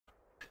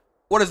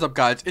What is up,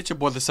 guys? It's your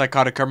boy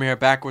ThePsychoticKermit here,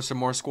 back with some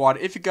more squad.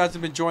 If you guys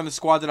have been enjoying the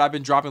squad that I've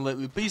been dropping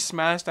lately, please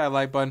smash that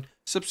like button,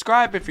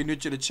 subscribe if you're new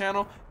to the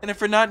channel, and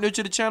if you're not new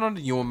to the channel,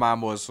 then you and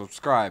mine will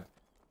subscribe.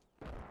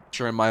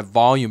 Turn my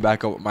volume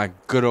back up with my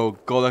good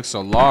old Golec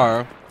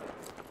Solar.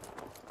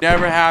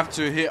 Never have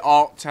to hit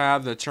Alt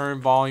Tab to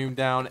turn volume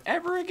down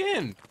ever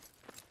again.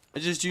 I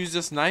just use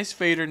this nice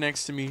fader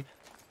next to me,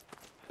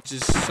 which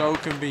is so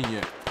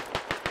convenient.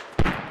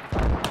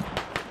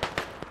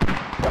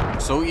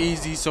 So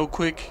easy, so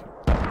quick.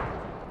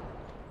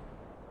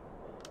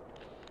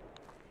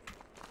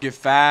 Get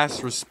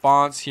fast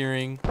response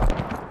hearing.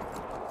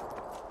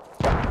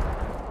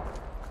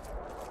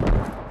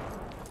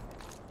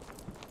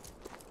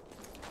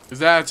 Is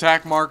that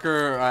attack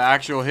marker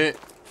actual hit?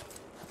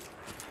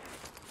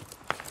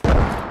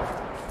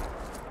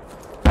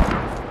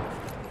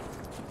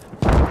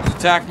 Is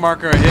attack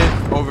marker a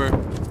hit? Over.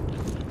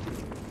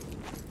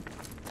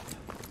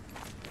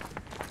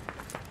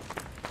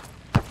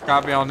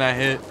 Copy on that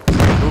hit.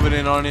 Moving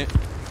in on it.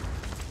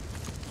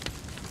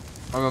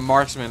 I'm a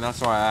marksman,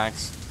 that's why I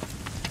asked.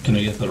 Can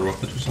I get the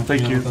rocket or something?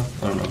 Thank you.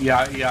 Like I don't know.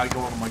 Yeah, I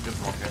go on my good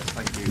rocket.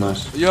 Thank you.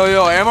 Nice. Yo,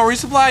 ammo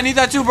resupply, I need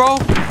that too, bro.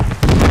 Of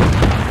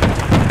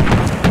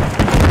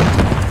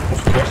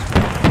course.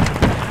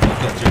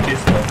 That's your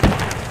case though.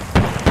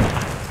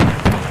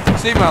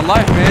 Saved my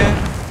life, man.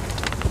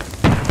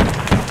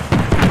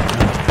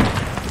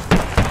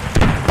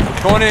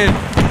 Going in.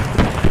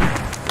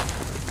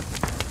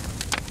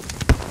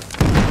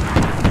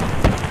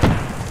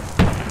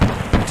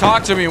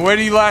 Talk to me. Where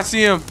did you last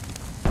see him?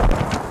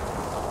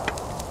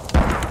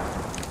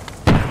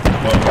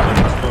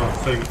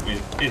 Well,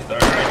 he's there,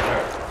 right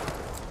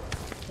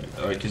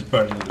there. Like he's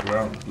burning to the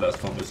ground. Last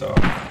time we saw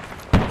him.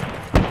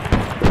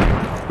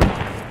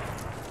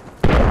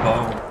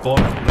 Oh, boy.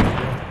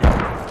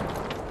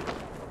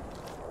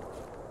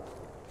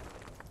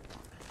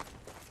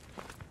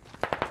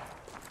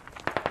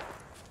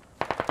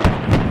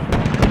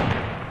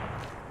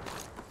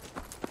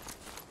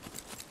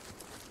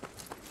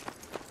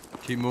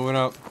 Keep moving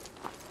up.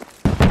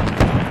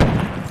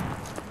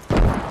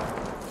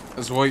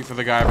 Let's wait for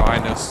the guy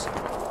behind us.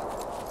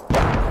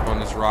 On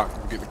this rock,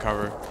 get the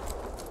cover.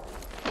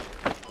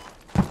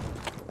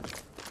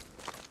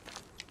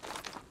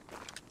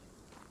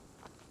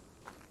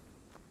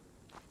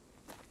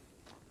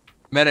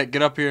 Medic,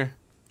 get up here.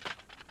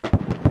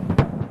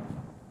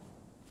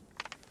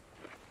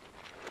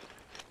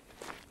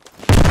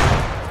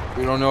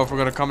 We don't know if we're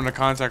gonna come into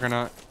contact or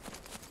not.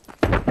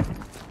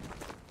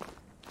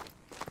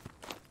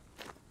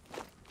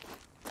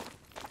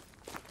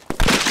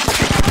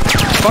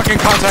 Fucking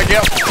contact,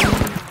 yep.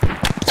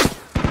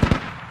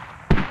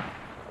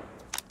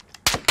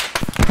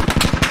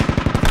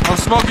 I'm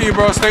smoking you,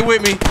 bro. Stay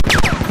with me.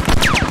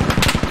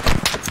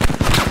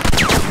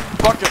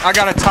 Fuck it. I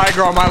got a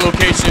tiger on my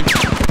location.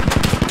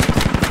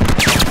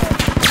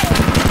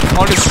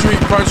 On the street,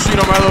 front street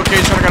on my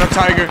location, I got a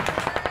tiger.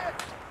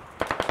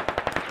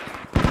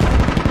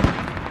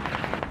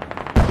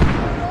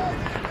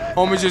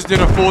 Homie just did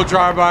a full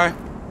drive-by.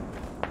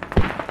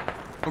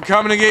 I'm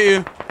coming to get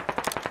you.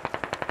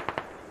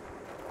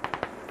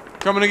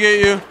 Coming to get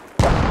you.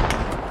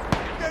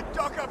 Get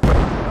duck up. I'm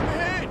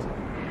ahead.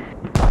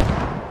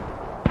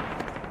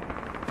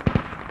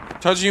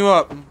 Touching you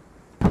up.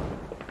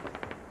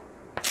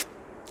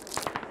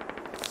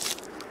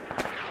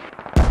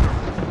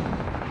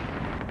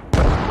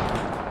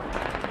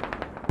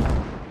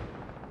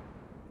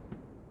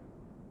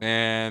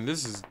 Man,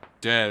 this is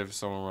dead if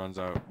someone runs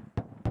out.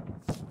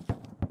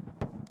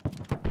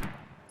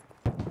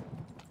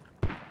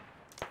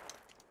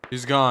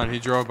 He's gone. He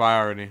drove by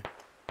already.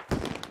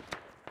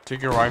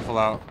 Take your rifle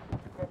out.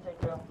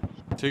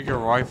 Take your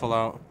rifle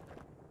out.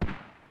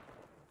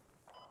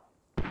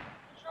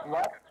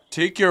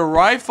 Take your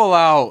rifle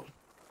out.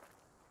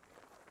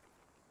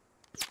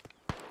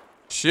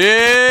 Shit.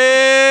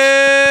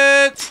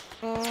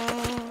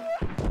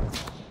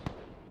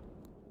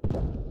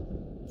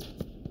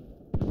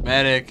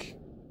 Medic.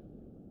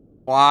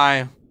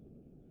 Why?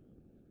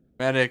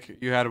 Medic,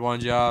 you had one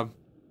job.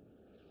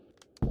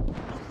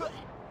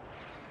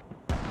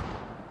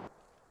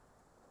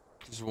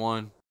 Just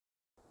one.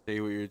 Stay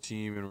with your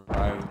team and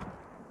revive.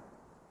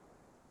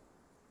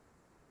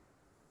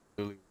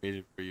 Really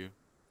waited for you.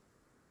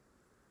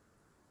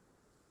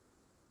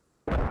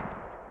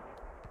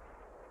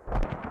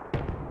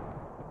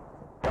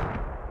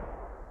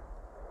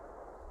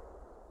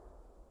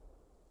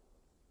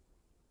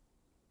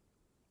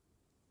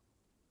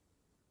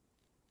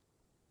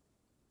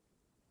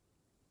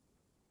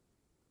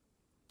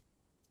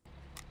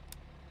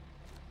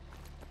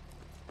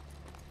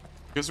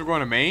 Guess we're going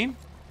to Maine?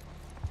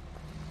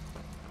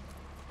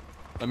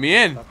 Let me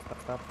in.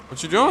 Stop.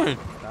 What you doing?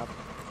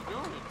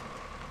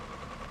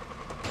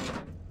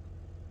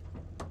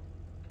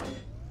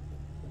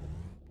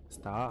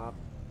 Stop.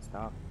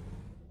 Stop.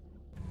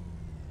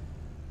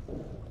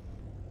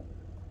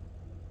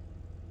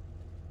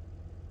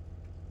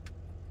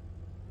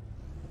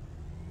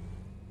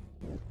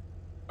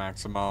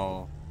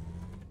 Maximo.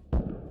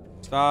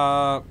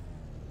 Stop.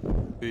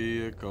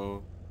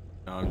 vehicle.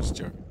 No, I'm just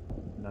joking.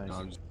 Nice.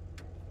 No,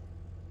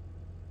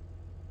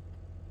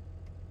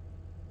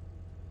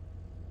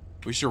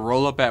 we should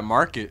roll up at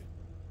market.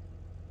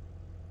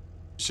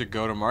 We should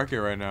go to market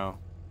right now.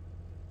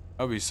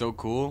 That'd be so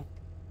cool.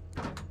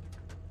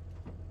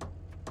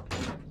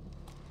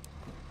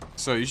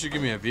 So you should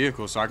give me a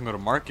vehicle so I can go to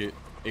market,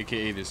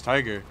 aka this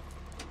tiger,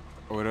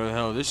 or whatever the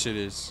hell this shit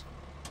is.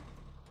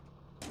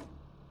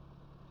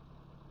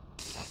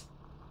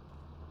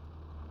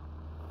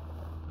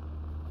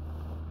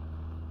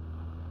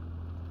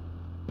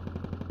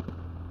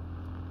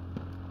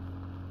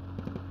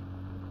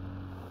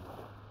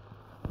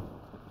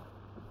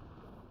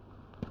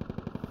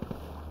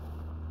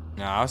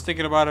 Nah, I was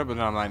thinking about it, but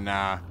then I'm like,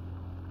 nah.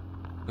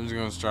 I'm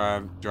just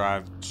gonna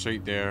drive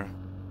straight there.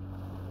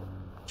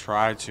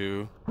 Try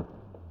to.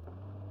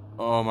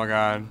 Oh my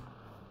god.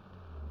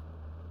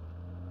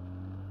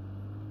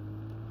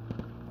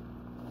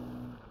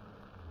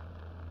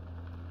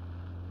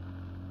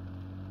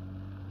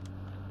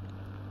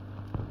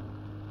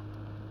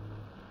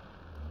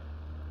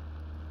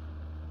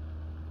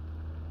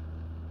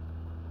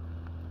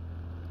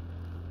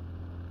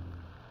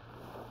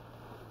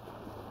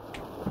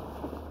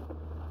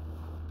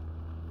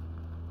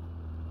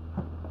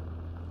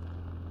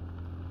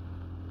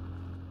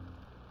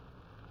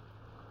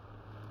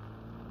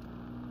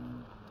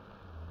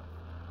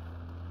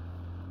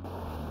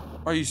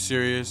 Are you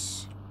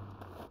serious?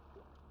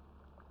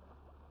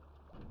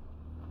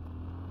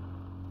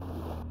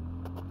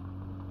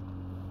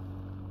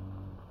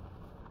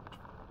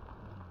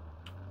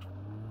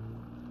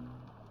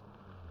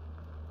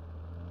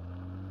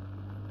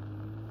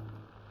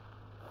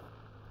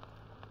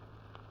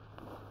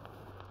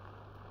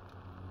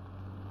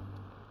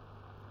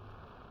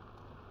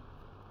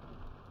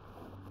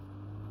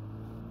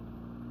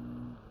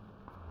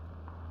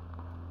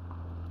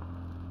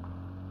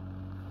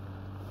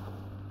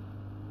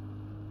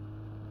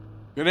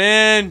 Get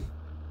in!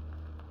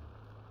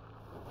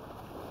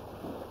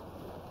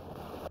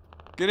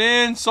 Get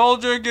in,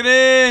 soldier, get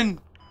in!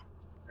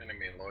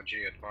 Enemy low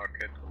G at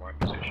market to my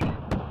position.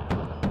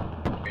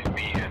 Between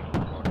me and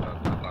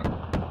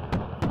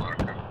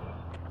marker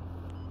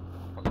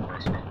on the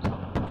crossroads.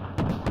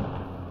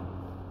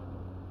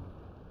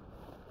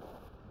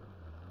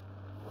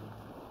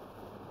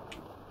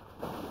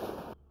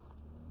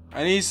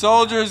 I need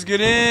soldiers,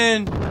 get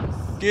in!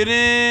 Get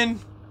in!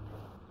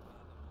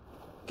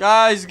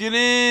 Guys, get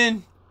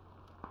in!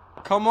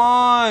 Come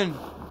on!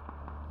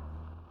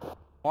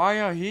 Why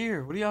y'all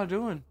here? What are y'all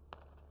doing?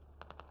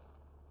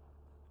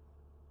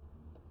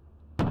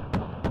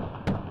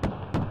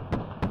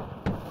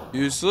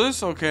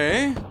 Useless?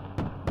 Okay.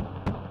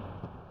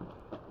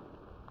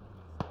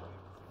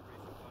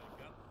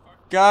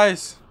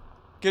 Guys,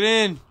 get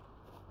in!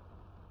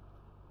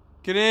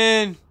 Get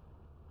in!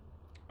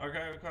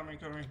 Okay,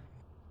 coming.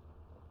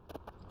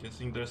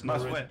 Guessing there's no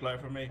resupply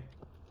for me.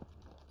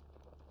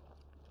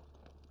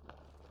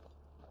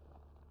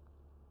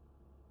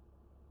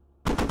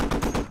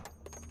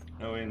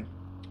 No in.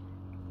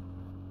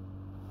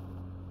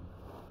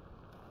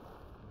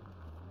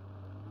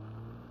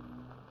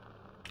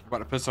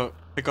 About to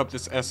pick up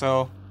this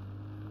SL.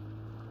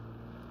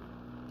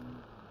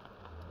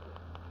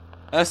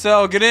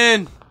 SL, get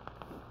in!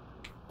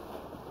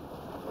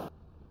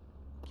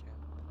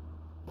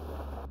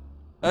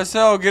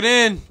 SL, get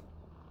in!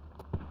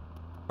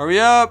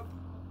 Hurry up!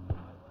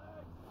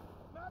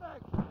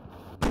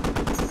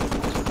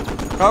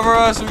 Cover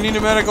us, we need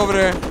a medic over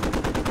there.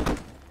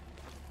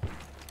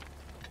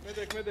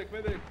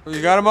 Medic.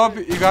 You got him up?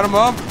 You got him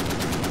up?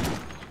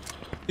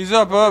 He's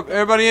up.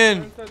 Everybody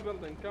in. Inside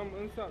building, come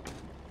inside.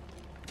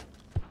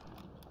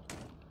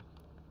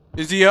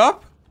 Is he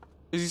up?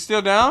 Is he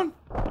still down?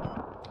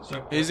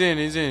 So, He's in.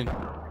 I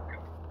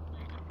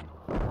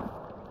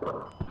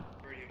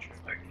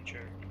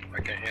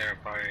can hear him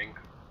firing.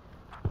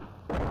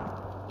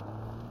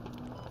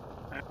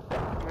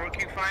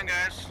 Working fine,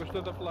 guys. Push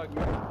to the flag,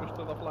 man. Push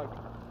to the flag.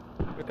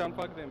 We can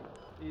fuck them.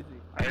 Easy.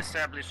 I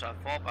established a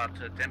fob at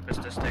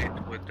Tempest Estate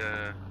with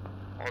the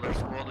other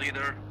squad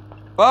leader.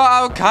 Oh,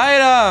 Al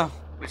Qaeda!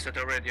 We set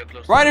a radio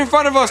close. Right in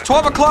front of us,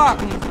 12 o'clock!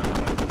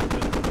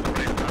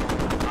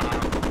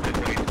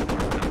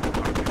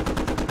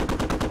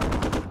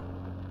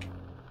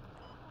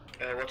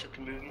 What's it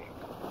moving?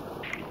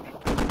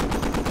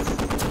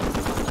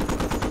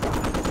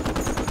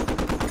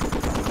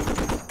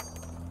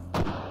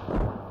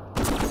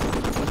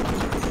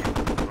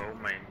 Oh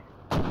man.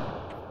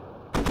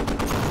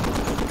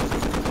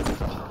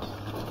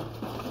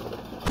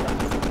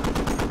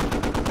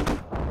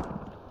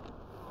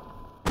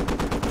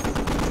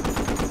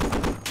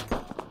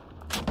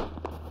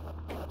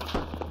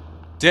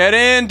 Dead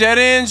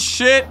end,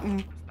 shit!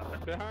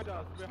 Behind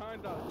us.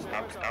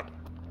 Stop.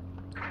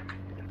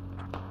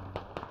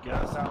 Get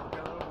us out.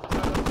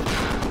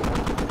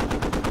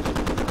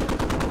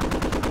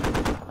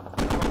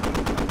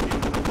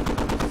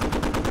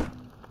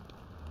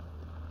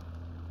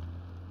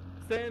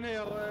 Stay in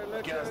here.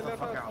 Let Get us the us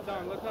fuck out.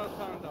 down. Let us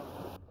down.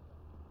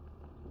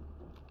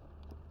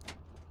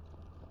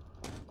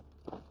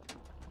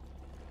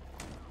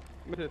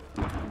 Miss it.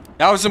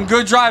 That was some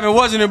good driving,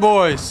 wasn't it,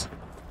 boys?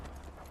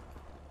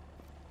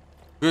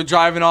 Good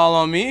driving all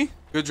on me.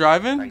 Good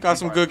driving. Got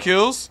some good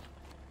kills.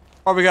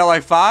 Probably got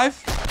like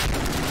 5.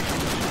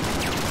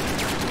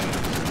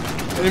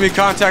 Enemy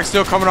contact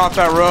still coming off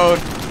that road.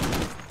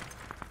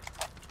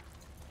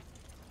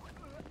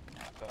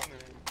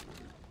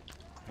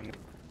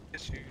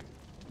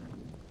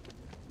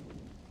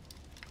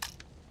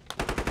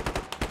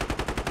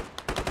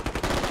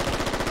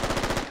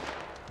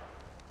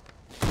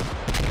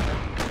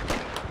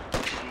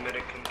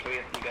 Medic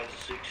complete. You guys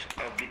 6.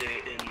 I'll be there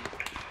in.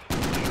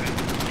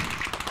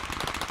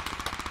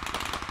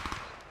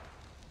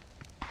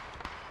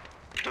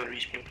 Don't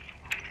respawn.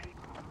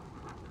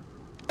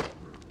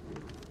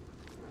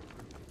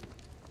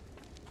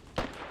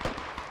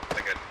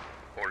 I got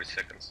 40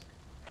 seconds.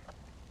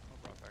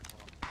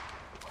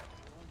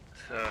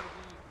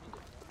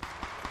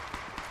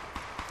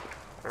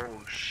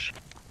 Oh shit.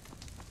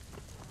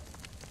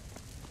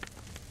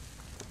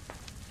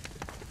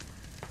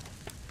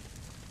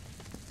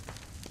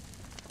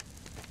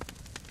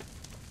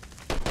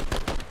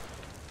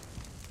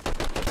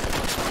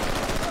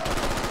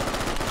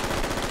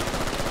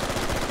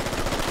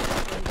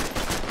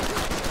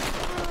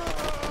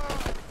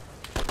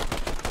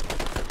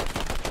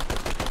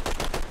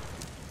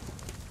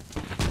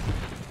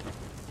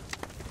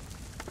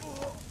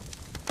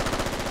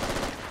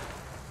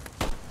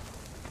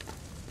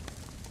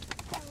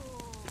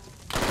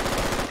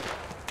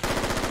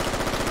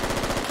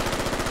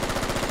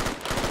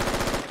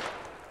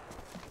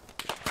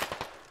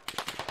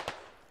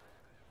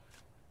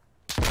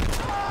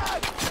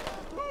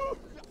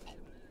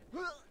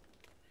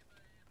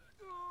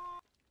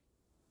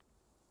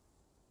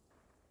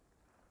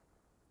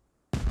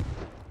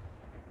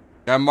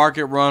 That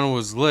market run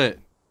was lit.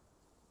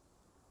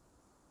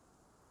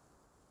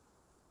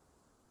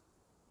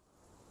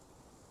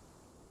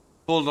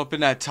 Pulled up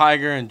in that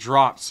Tiger and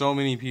dropped so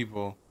many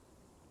people.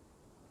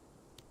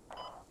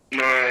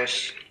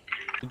 Nice.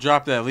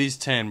 Dropped at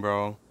least 10,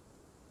 bro.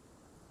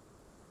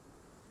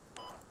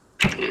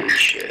 Oh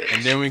shit.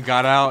 And then we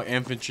got out,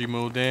 infantry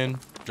moved in,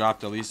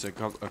 dropped at least a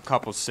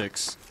couple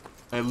 6.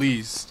 At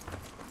least.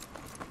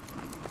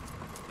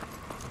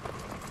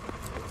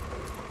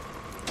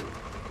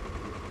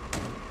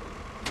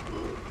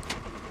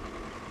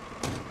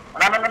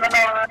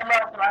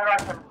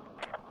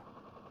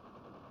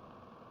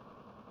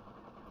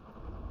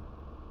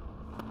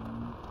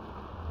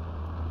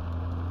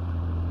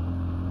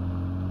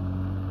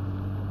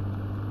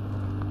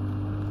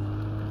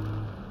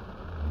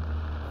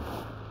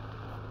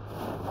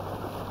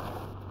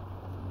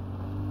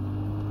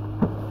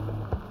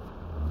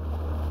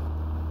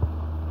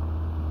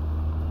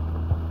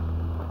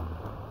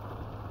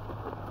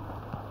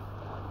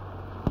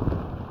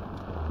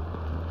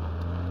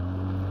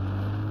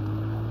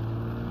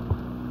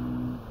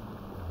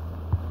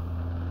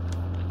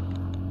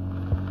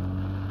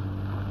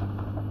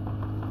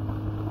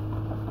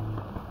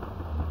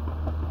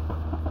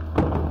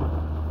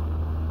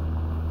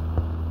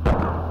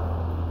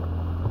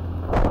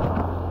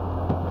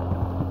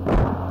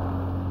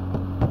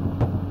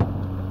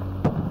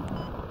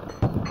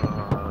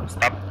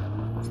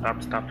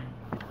 Stop.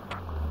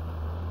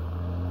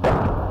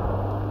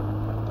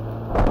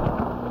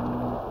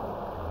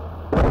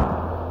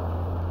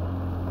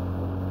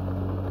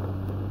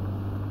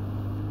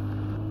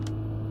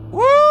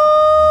 Woo!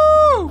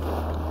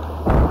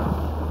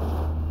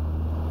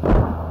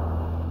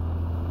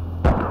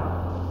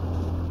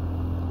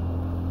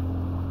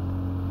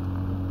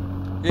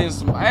 Getting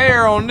some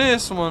air on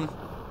this one.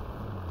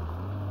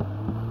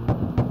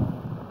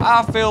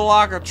 I feel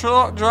like a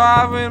truck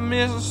driver in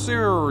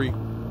Mississippi.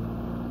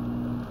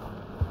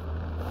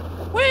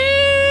 Woo!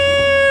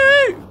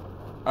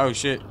 Oh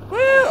shit. Woo!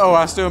 Oh,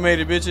 I still made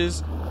it,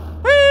 bitches.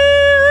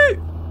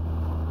 Woo!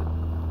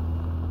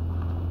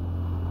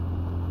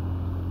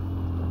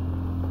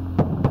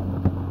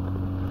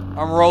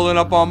 I'm rolling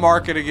up on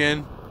market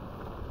again.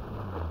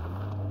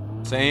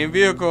 Same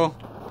vehicle.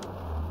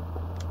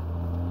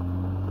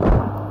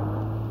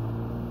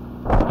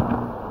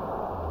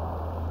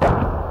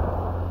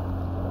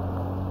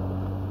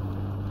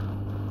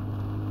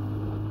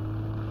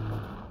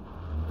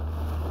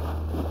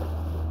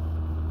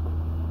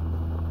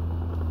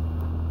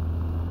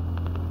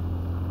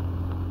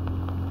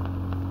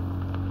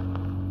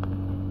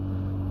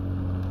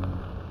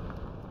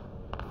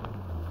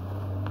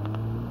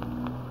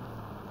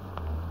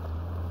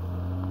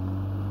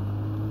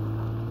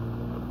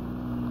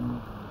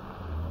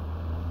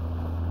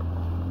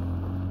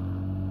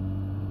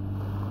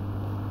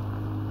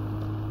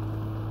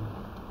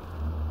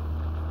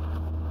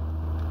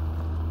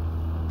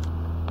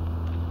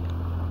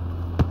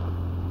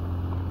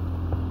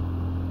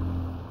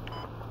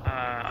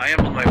 I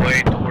am on my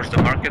way towards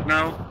the market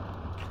now.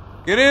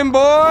 Get in,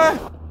 boy.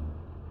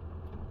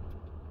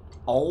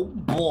 Oh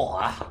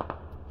boy.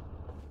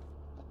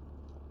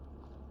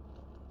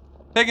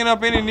 Picking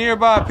up any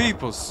nearby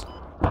peoples.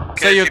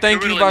 Say your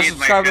thank you by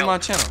subscribing to my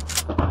channel.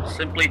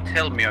 simply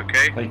tell me,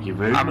 okay? Thank you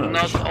very I'm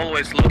much. not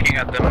always looking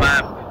at the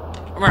map.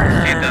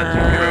 See that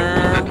if you're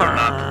wounded or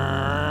not.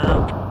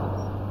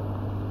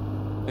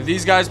 If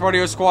these guys part of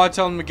your squad,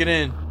 tell them to get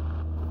in.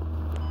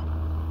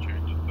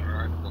 Change the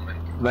rifleman.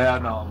 They are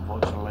not,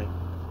 unfortunately.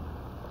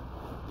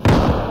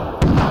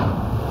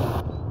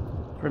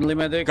 Friendly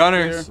medic.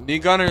 Gunners,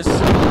 need gunners.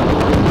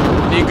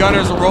 Need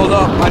gunners to roll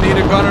up. I need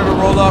a gunner to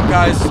roll up,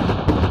 guys.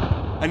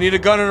 I need a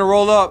gunner to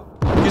roll up.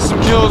 Get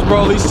some kills,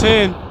 bro. At least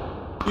 10. You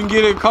can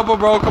get a couple,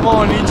 bro. Come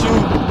on, I need you.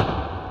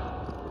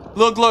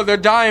 Look, look, they're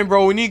dying,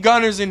 bro. We need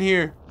gunners in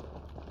here.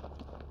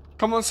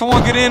 Come on,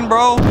 someone get in,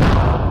 bro.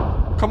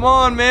 Come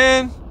on,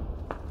 man.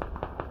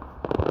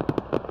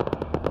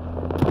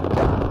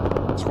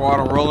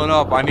 Squad, I'm rolling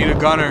up. I need a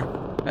gunner.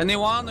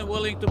 Anyone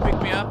willing to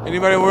pick me up?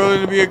 Anybody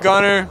willing to be a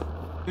gunner?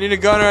 I need a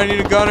gunner, I need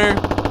a gunner.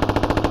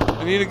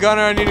 I need a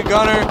gunner, I need a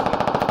gunner.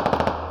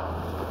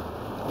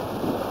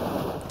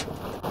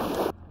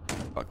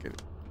 Fuck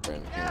it.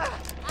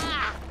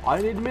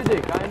 I need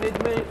medic, I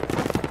need medic.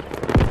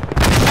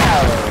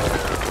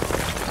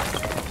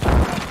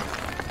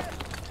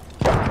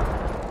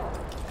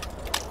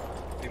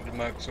 Leave the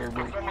max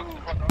orbital.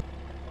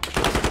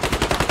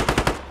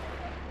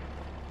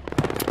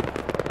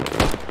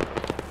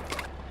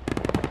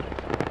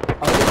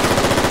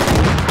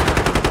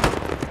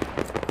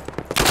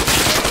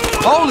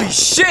 Holy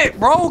shit,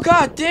 bro!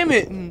 God damn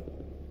it!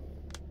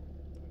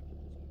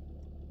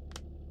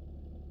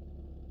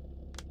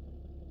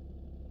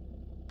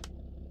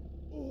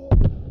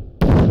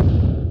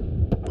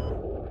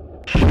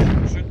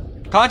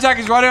 Contact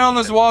is right there on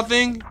this wall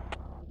thing.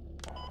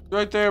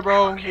 Right there,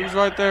 bro. He's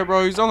right there,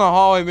 bro. He's on the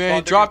hallway, man.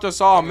 He dropped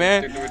us all,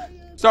 man.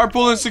 Start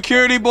pulling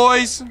security,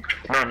 boys.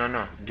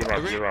 No. Give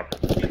up, give up.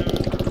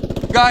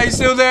 Guy, he's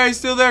still there. He's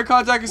still there.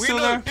 Contact is still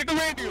there.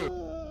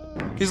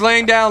 He's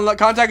laying down.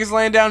 Contact is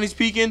laying down. He's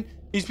peeking.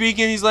 He's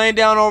peeking. He's laying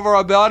down over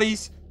our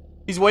bodies.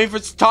 He's waiting for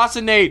toss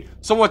a nade.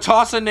 Someone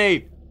toss a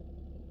nade.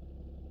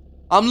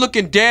 I'm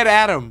looking dead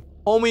at him.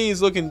 Homie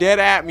is looking dead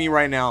at me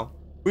right now.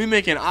 We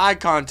making eye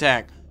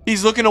contact.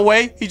 He's looking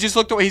away. He just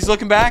looked away. He's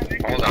looking back.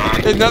 Hold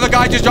on. Another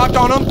guy just dropped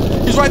on him.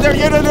 He's right there.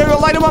 Yeah,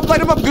 light him up.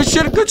 Light him up. Good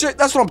shit. Good shit.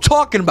 That's what I'm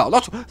talking about.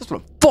 That's what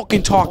I'm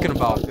fucking talking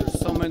about. There's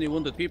so many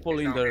wounded people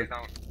in there.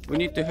 We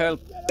need to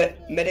help.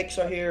 Medics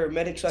are here.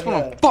 Medics are That's what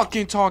here. I'm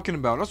fucking talking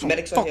about. That's what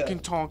Medics I'm are here.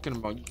 fucking talking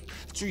about.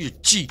 That's your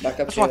G. Back up,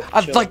 That's why chill,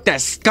 I chill. like that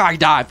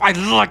skydive. I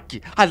like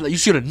it. You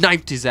should have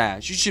knifed his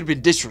ass. You should have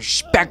been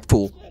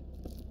disrespectful.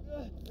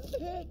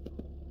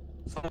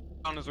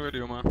 On his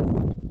radio, man.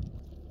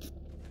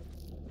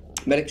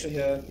 Medics are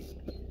here.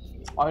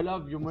 I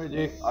love you,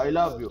 medic. I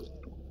love you.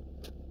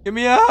 Get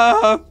me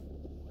up,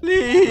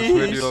 please.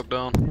 Radio up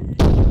down.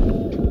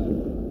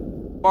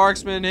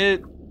 Marksman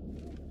hit.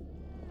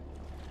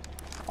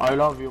 I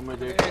love you,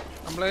 medic.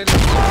 I'm bleeding.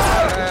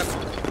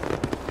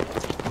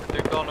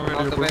 Take down the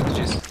radio.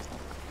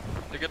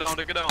 Take it down,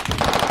 take it down.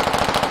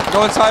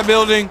 Go inside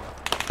building.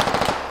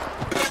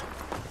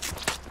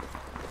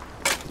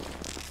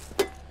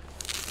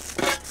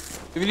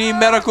 If you need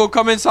medical,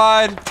 come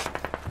inside.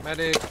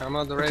 Medic, I'm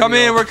on the radio. Come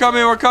in, we're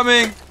coming, we're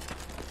coming.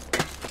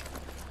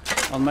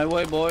 On my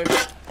way, boy.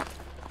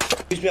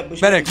 Push me up,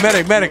 push me Medic, up.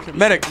 medic, medic,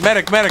 medic,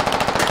 medic, medic.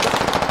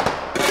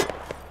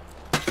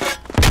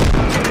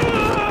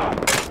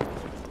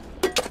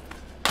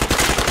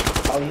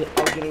 I'll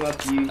get him up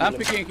to you. I'm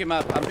picking him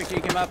up. I'm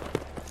picking him up.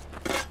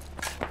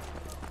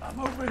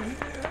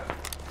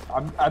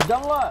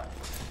 Abdullah.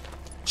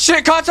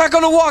 Shit, contact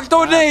on the walk,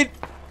 throw a nade.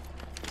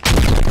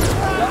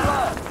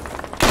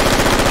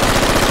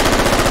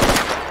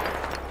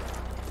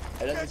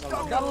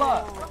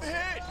 عبدالله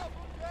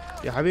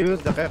يا حبيبي بس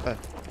دقيقة.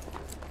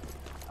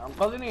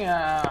 انقذني.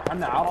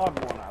 احنا عرب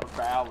ونعرف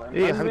بعض.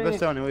 ايه يا حبيبي بس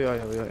ثواني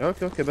وياي.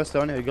 اوكي بس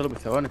ثواني يا قلبي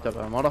ثواني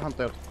ترى ما راح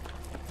نطير.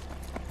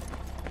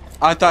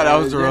 I thought that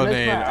was a real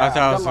nade. I thought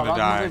I was gonna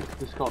die.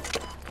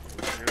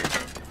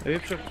 ايه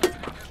بشوف.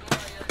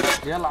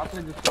 يلا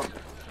عطني ديسكورد.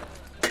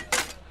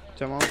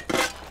 تمام.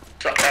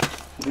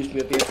 Push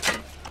me up here.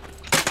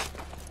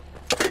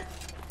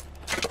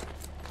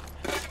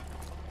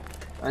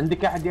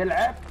 عندك احد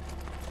يلعب؟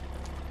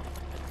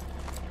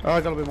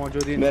 قلبي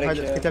موجودين.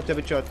 هذا كتبته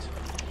بالشات.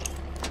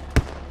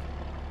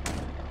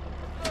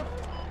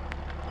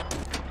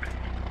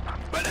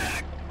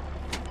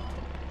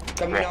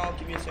 Come here now,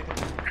 give me a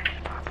second.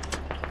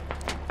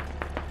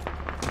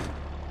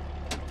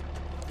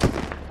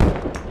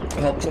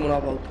 I'll help someone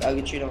up, I'll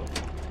get you now.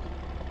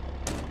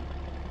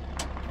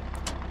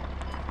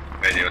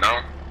 Radio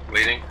down.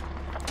 Bleeding.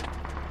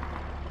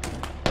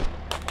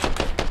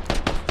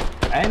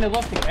 عيني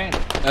ضفتك عيني.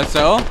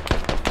 SL?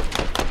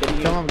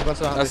 تمام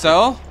بس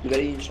SL? You got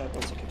a shot,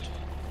 1 second.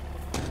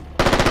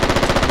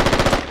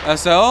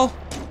 SL?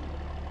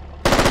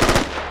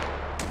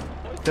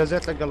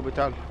 جازيت لك قلبي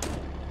تعال.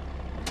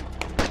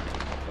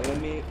 Let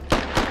me.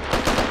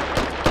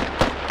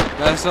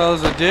 SL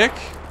is a dick.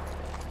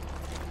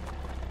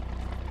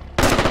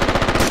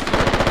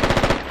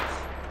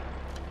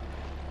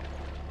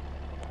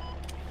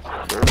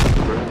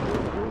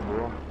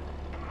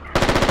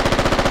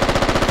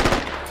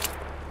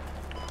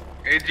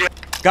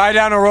 Guy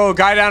down the road.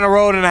 Guy down the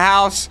road in the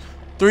house.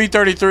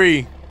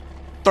 333.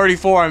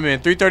 34, I mean.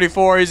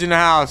 334, he's in the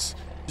house.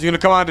 He's gonna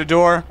come out the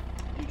door.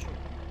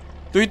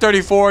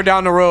 334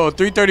 down the road.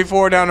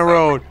 334 down the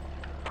road.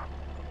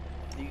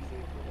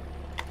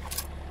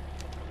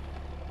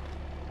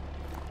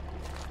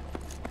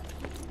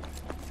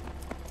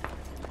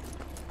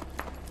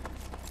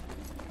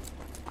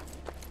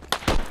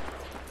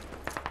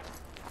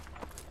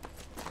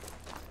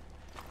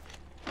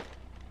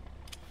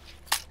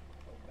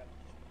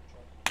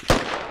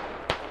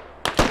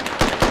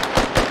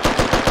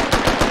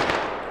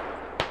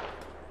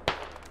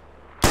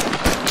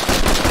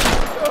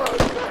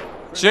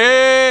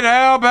 Shit,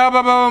 help, help,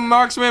 help, help,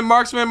 marksman,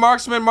 marksman,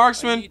 marksman,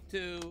 marksman. I need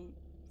to...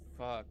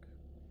 Fuck.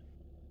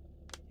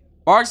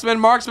 Marksman,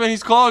 marksman,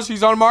 he's close,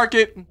 he's on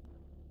market.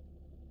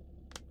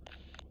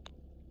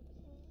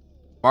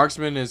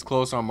 Marksman is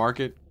close on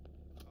market.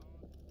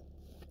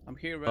 I'm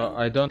here,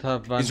 I don't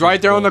have vantage. He's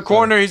right there on the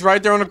corner, he's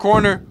right there on the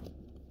corner.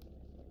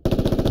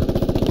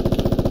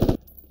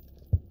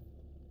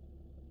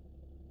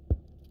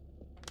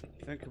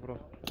 Thank you, bro.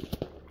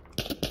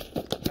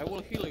 I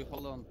will heal you,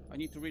 hold on. I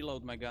need to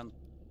reload my gun.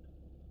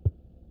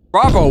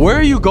 Bravo, where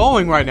are you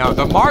going right now?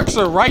 The marks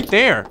are right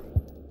there.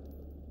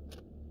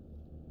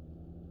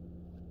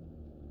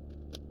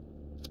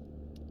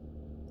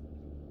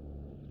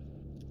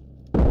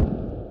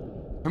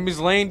 He's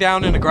laying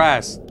down in the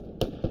grass.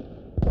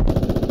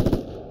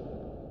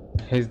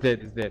 He's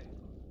dead, he's dead.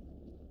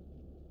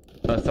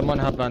 Someone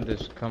have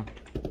bandage, come.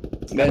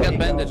 I got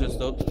bandages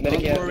though.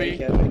 Don't worry.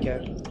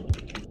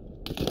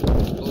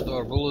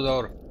 Bullet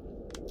door.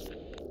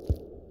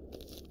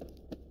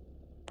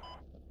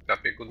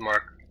 Copy, good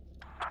mark.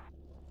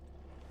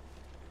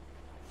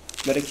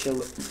 Medic shield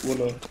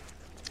 1-0.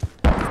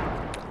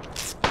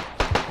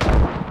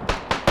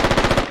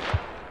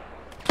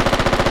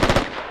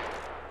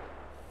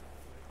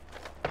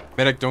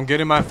 Medic, don't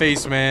get in my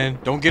face, man.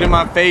 Don't get in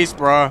my face,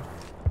 bruh.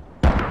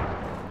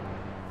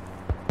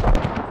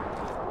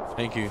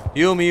 Thank you.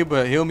 Heal me,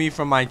 but heal me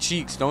from my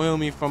cheeks. Don't heal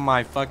me from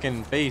my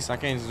fucking face. I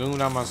can't zoom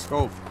down my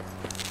scope.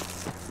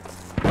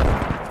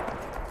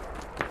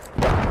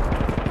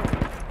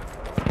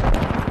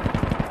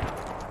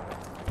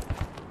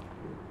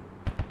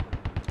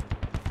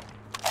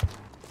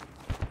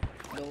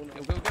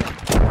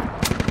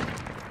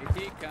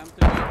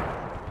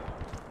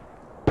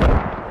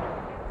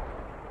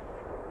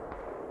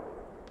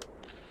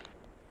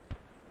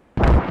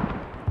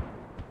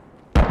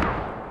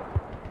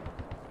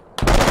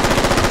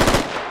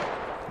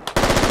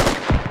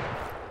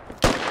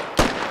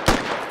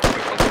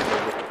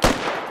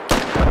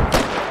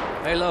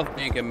 I love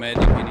being a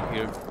medic in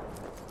here.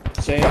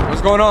 Same.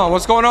 What's going on?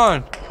 What's going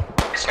on?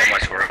 So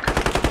much work.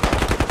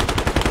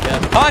 Yeah.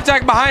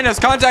 Contact behind us.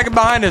 Contact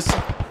behind us.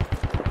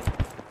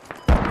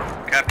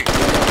 Copy.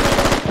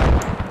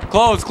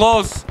 Close,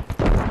 close.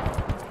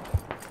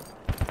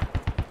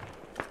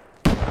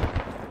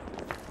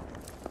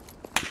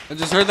 I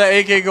just heard that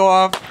AK go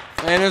off.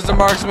 And there's the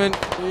marksman.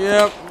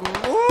 Yep.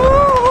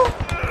 Woo!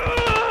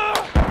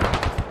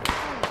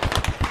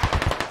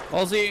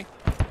 Ozzy,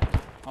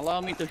 allow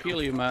me to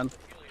heal you, man.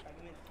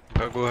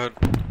 Go ahead.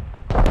 Get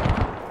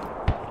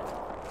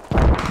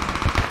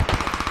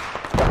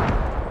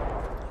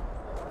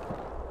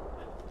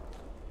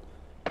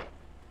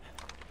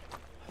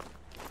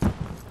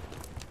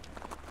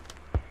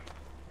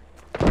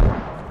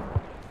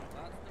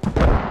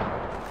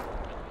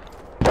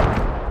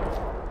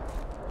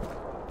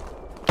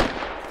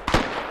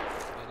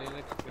in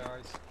it,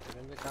 guys. Get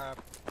in the cab.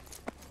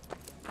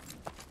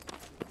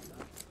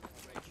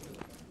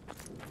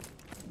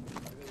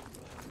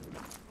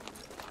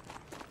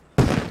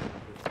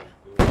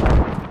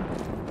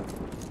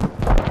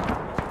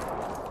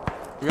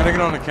 We gotta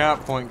get on the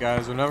cap point,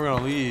 guys. We're never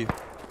gonna leave.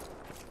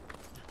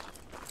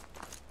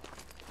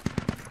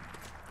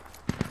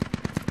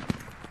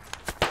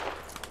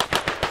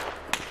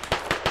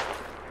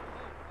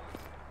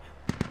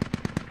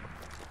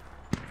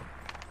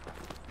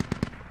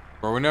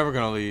 Bro, we're never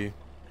gonna leave.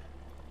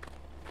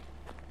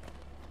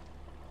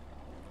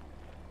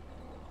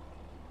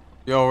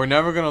 Yo, we're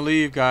never gonna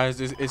leave,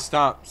 guys. It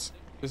stops.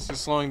 This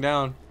is slowing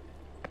down.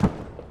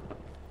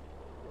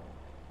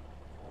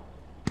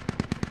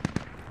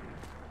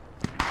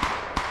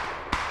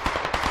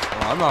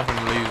 I'm not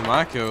gonna lose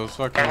my kills.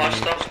 Fucking.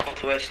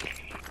 Southwest.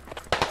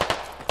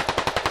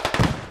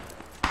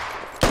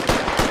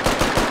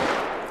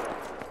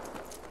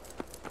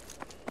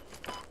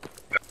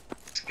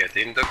 Let's get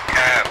in the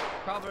cab.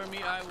 Cover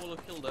me, I will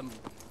kill them.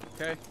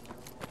 Okay?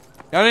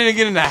 Y'all need to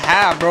get in the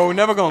hat, bro. We're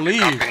never gonna leave.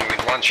 Jumping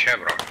with one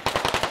chevron.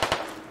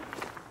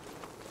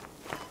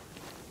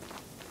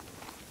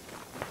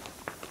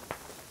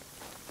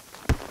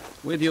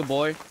 With you,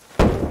 boy.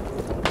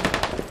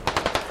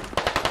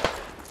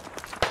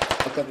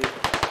 Copy.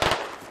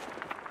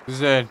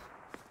 Who's dead?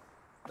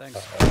 Thanks.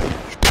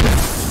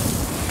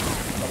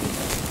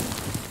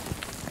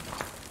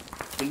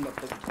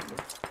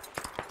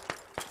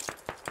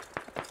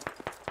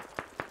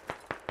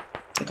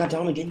 God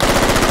damn it,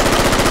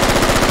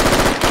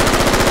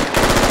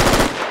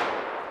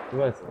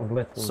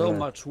 So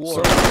much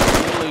war.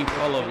 Killing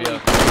all of you.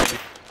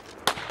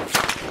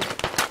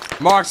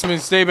 Marksman,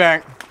 stay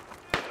back.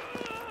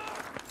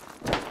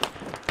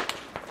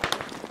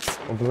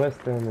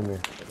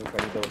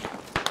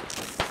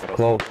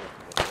 Close.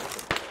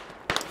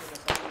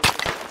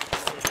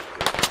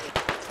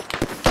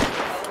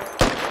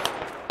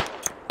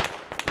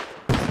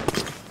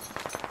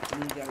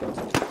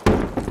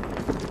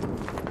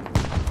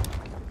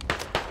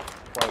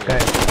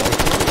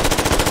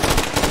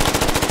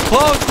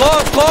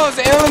 Close,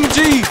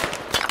 LMG.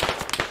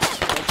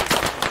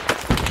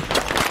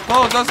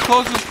 Close, that's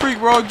close as freak,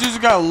 bro.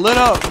 Just got lit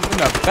up in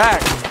the back.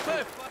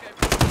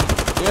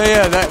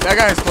 Yeah, that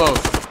guy's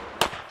close.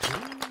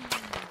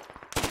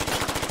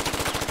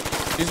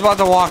 He's about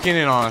to walk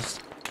in on us.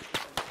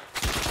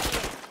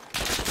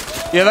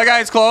 Yeah, that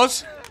guy's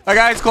close.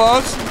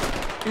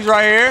 He's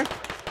right here.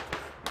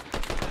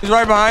 He's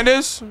right behind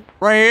us.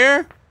 Right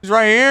here. He's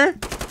right here.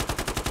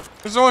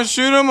 Can someone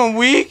shoot him? I'm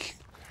weak.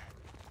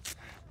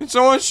 Can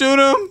someone shoot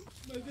him?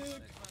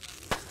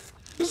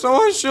 Can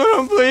someone shoot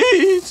him,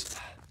 please?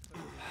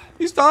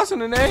 He's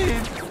tossing an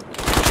aid.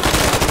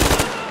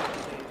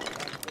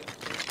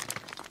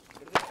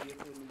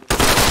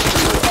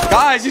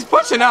 Guys, he's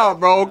pushing out,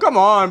 bro. Come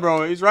on,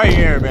 bro. He's right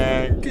here,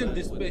 man. Kill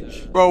this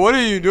bitch. Bro, what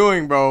are you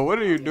doing, bro? What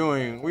are you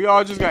doing? We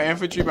all just got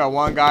infantry by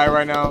one guy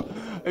right now.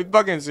 Are you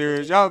fucking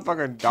serious? Y'all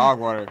fucking dog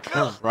water.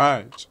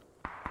 Right.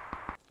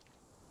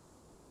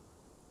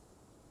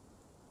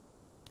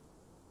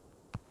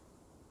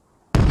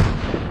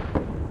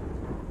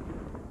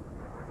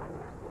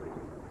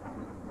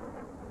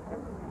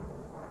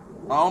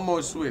 I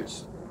almost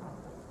switched.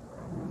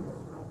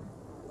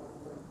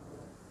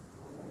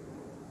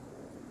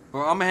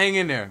 Bro, I'm gonna hang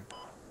in there.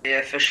 Yeah,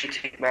 officially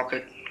take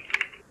market.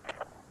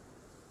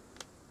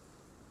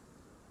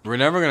 We're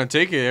never gonna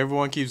take it.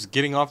 Everyone keeps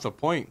getting off the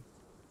point.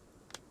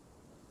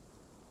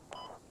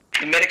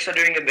 The medics are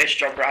doing the best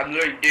job, bro. I'm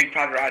literally doing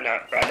private right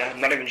now.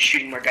 I'm not even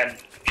shooting my gun.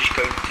 Just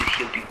going to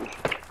heal people.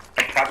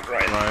 I'm private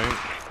right now.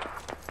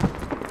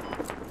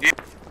 Right.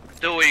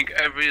 Doing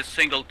every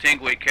single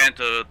thing we can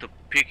to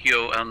pick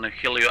you and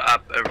heal you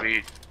up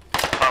every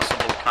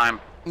possible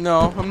time.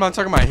 No, I'm not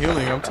talking about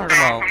healing. I'm talking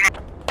about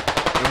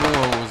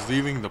everyone was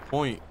leaving the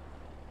point.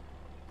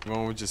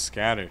 Everyone was just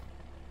scattered.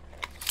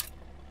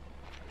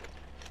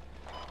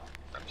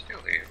 I'm still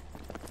here.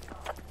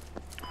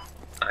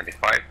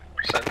 95%.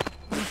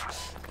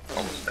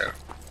 Almost there.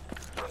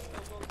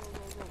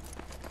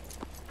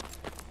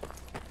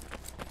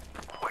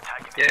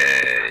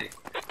 Yay!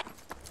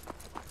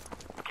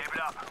 Keep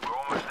it up. We're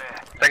almost there.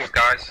 Thanks,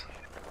 guys.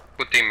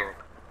 Good teamwork.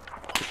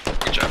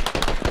 Good job.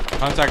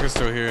 Contact is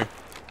still here.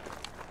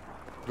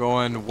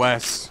 Going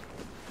west.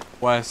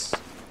 West.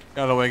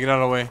 Get out of the way, get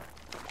out of the way.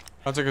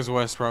 Contact is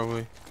west,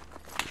 probably.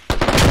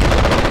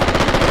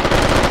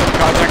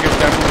 Contact is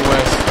definitely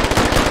west.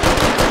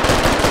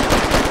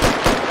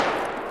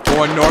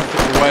 Going north to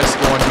west,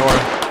 going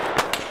north.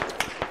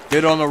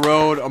 Get on the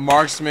road, a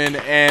marksman,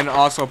 and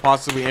also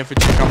possibly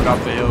infantry coming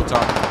off the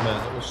hilltop. Man,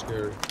 that was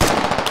scary.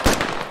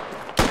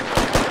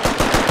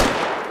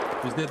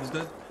 He's dead, he's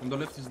dead. On the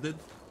left, he's dead.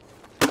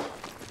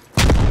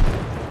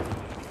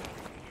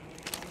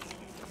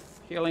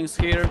 Healing's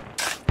here.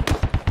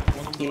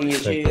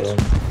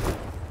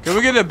 Can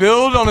we get a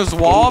build on this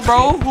wall,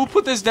 bro? Who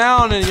put this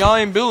down and y'all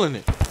ain't building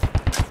it?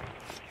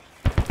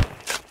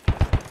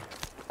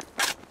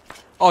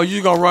 Oh,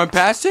 you gonna run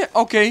past it?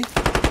 Okay.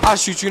 I'll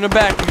shoot you in the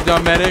back, you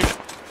dumb medic.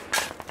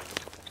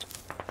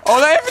 Oh,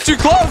 that infantry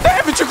close! That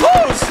infantry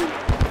close!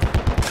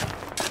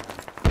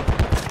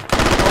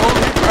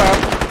 Holy crap.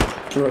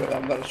 Bro,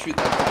 I'm about to shoot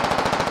that guy.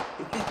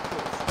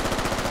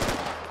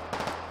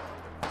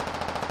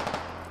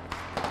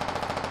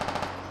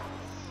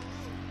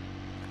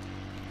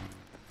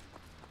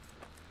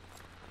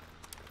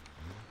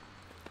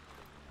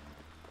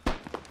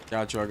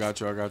 Got you, I got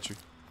you, I got you.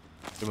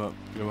 Get him up,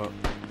 get him up.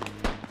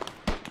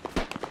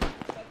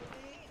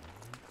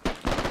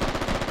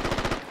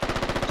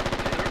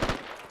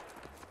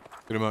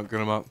 Get him up, get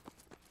him up.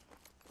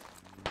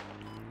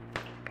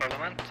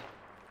 Parliament.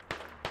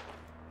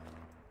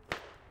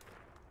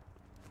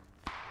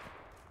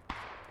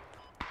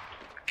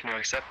 Can you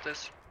accept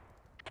this?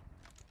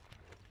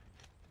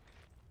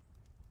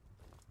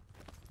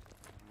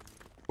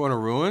 Going to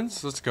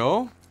ruins? Let's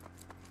go.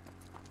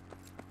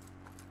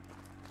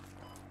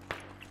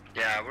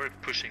 Yeah, we're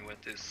pushing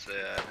with this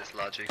this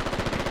logic.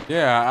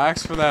 Yeah, I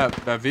asked for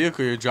that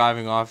vehicle you're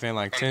driving off in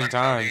like 10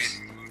 times.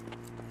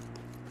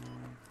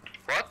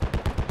 What?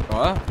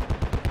 What?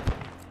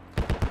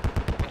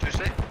 What you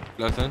say?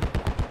 Nothing.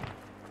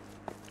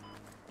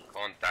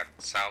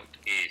 Contact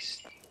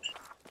southeast.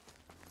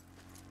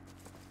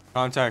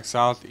 Contact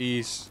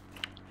southeast.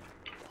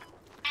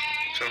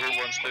 So who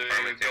wants to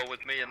go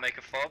with me and make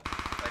a fob?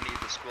 I need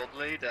the squad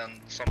lead and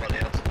somebody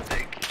else to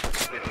take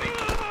with me.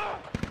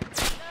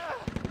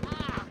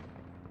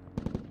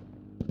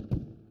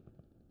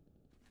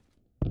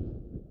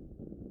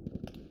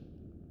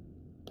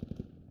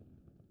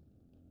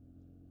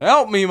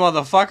 Help me,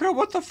 motherfucker!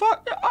 What the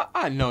fuck?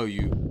 I know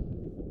you.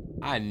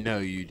 I know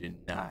you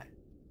did not.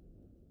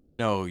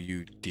 No,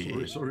 you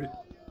did. Sorry.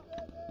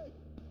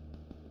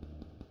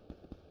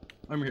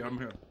 I'm here, I'm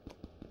here.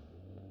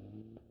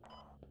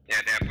 Yeah,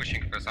 they are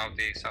pushing for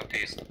southeast.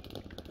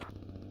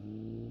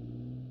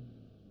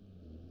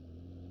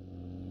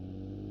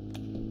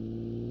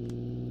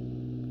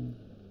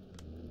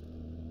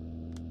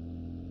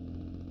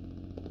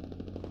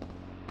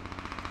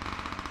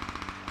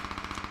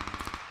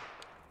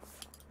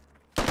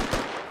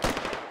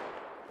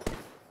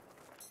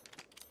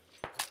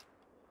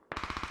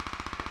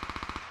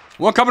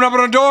 One coming up on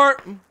the door.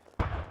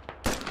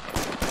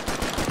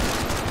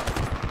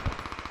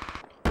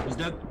 He's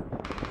dead.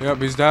 Yep,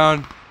 he's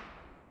down.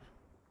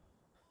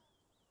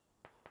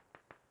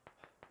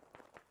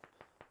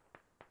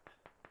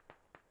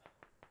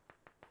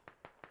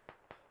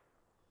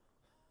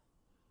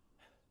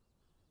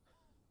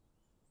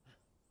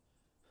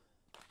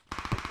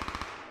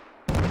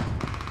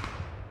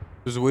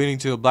 Just waiting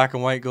till black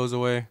and white goes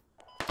away.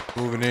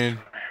 Moving in.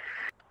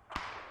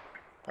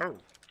 Oh.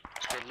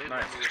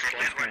 Nice.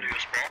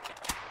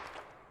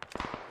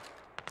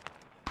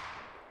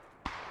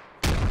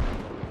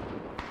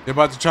 They're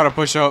about to try to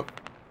push up.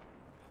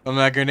 On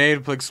that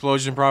grenade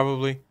explosion,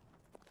 probably.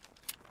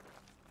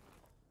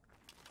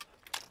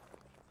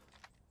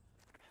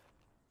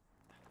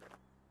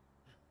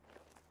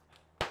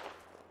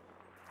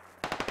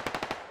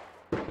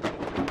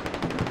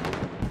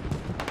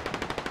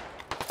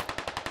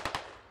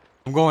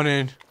 I'm going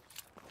in.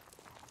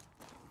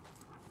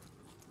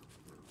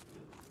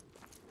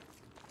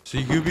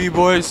 CQB,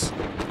 boys.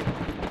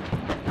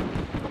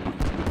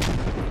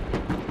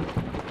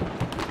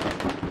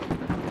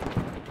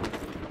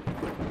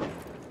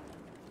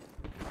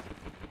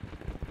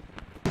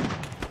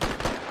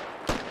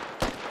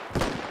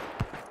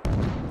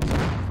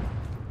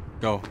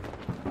 Go.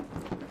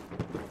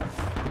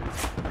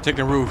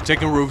 Taking roof,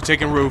 taking roof,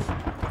 taking roof.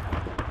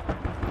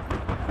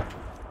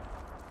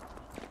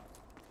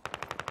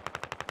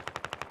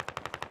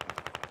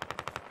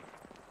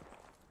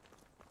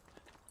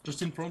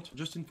 Just in front,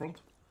 just in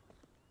front.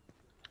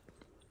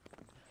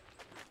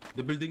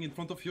 The building in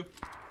front of you.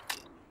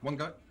 One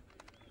guy.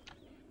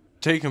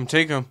 Take him,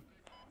 take him.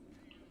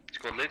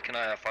 Squad lead, can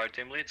I have fire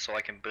team lead so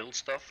I can build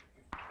stuff?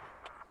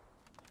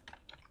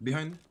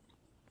 Behind.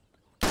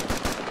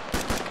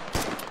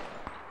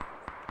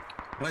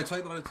 Right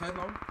side now.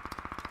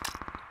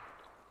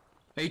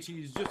 HE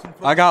is just in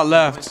front. I got Right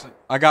left. side.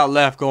 I got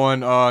left going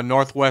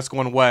northwest,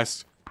 going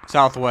west.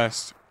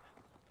 Southwest.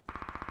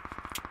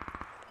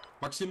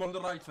 Maxim on the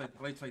right side,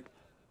 right side.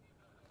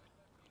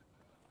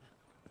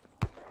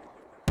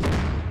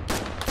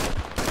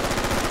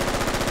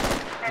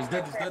 He's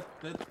dead,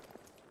 dead.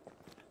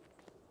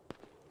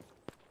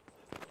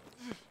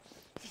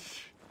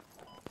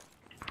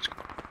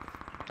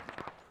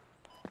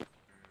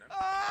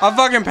 I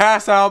fucking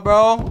passed out,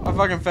 bro. I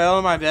fucking fell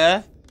to my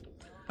death.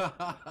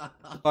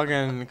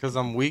 Fucking, cause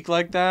I'm weak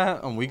like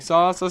that. I'm weak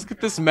sauce. Let's get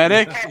this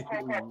medic.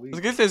 Let's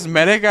get this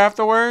medic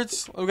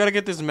afterwards. We gotta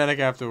get this medic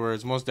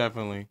afterwards, most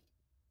definitely.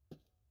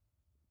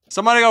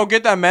 Somebody go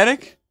get that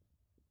medic.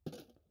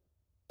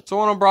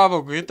 Someone on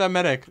Bravo, go get that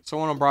medic.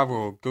 Someone on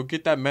Bravo, go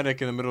get that medic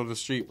in the middle of the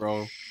street,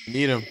 bro.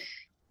 Need him.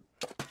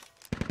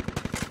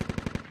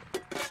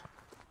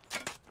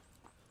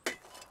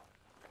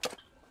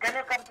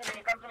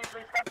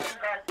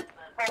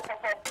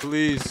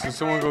 Please, can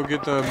someone go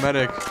get the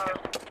medic?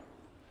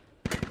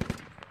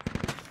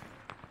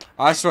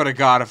 I swear to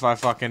God, if I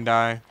fucking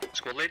die.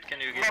 Squad lead, can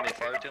you give me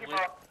fire team lead?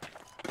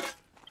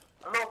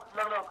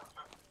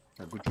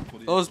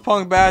 Those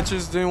punk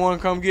batches didn't want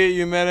to come get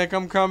you, medic.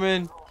 I'm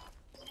coming.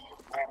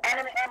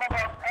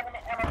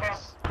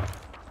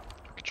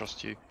 I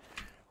trust you.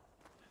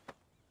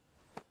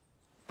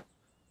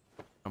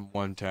 I'm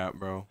one tap,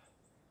 bro.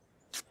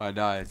 If I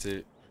die, that's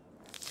it.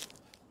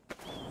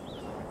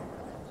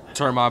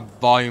 Turn my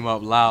volume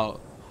up loud.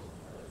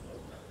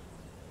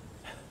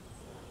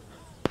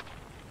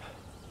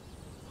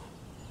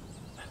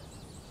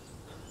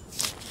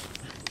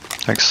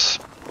 Thanks.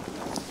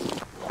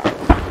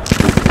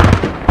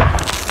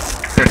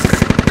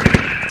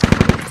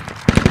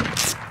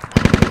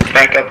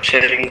 Back up,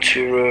 heading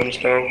 2 rooms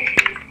now.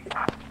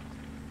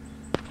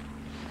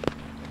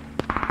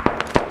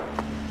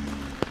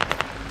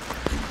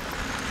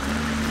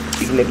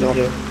 You can ignore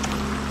him.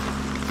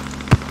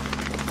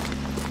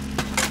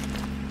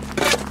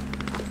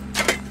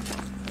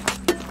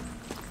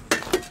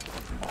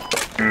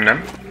 No.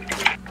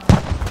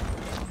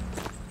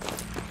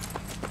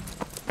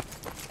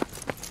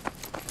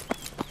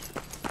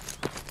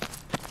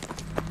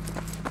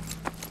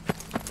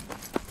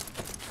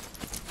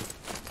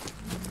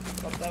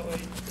 Not that way,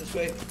 this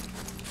way.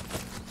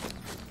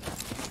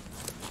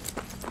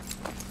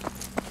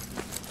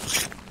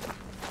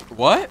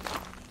 What?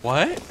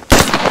 What?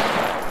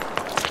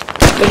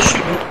 Don't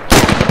shoot me.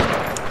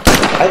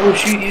 I will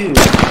shoot you.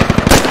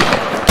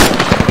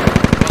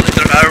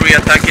 Are we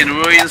attacking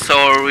ruins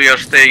or we are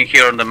staying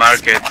here on the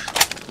market?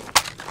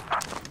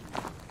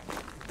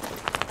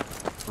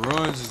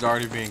 Ruins is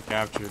already being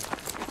captured.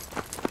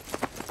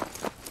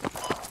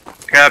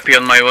 happy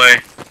on my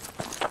way.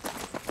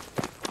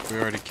 We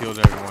already killed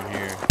everyone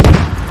here.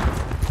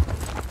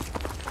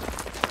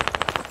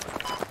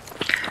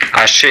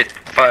 Ah shit.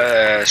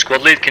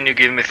 Squad lead, can you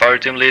give me fire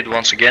team lead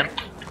once again?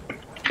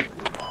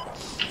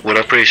 Would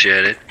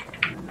appreciate it.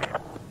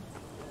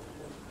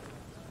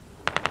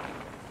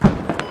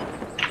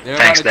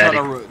 Thanks, Daddy.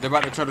 They're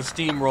about to try to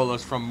steamroll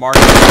us from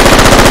market.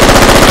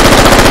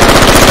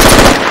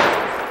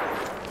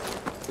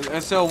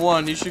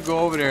 SL1, you should go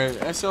over there.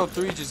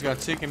 SL3 just got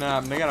taken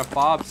out, and they got a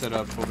fob set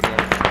up over there.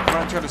 They're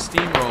about to try to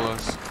steamroll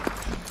us.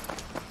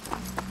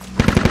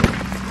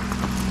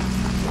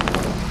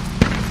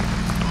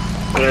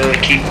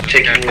 Keep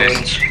taking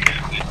ruins.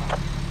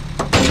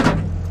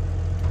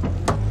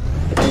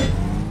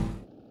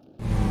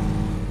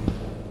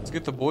 Let's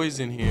get the boys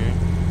in here.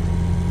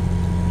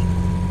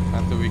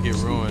 After we get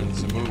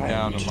ruins and move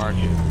down to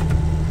market.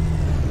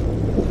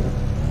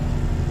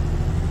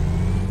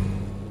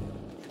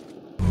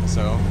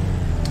 So.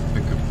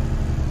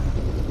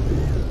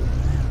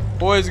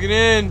 Boys, get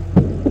in!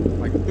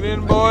 Get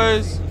in,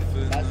 boys!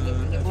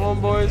 Come on,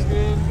 boys, get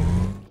in!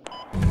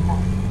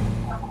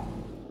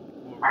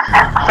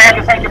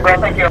 Thank you, bro,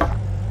 thank you.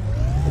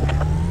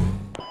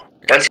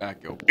 That's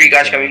 3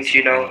 guys coming to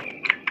you now.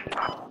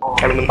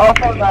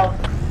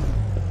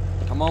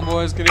 Come on,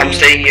 boys, get in. I'm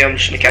staying here, I'm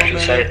just gonna capture the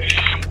site.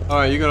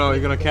 Alright, you're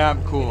gonna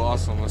camp? Cool,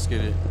 awesome, let's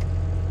get it.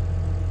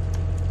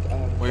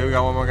 Wait, we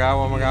got one more guy.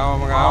 Oh my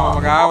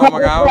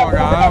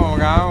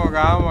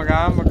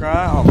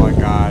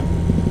god.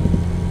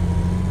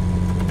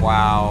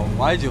 Wow,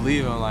 why'd you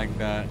leave him like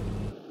that?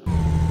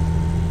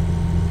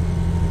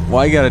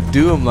 Why you gotta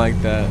do him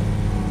like that?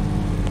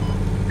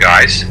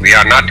 Guys, we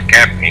are not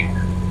camping.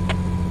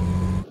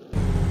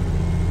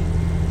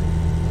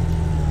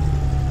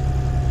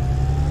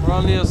 We're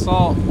on the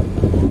assault.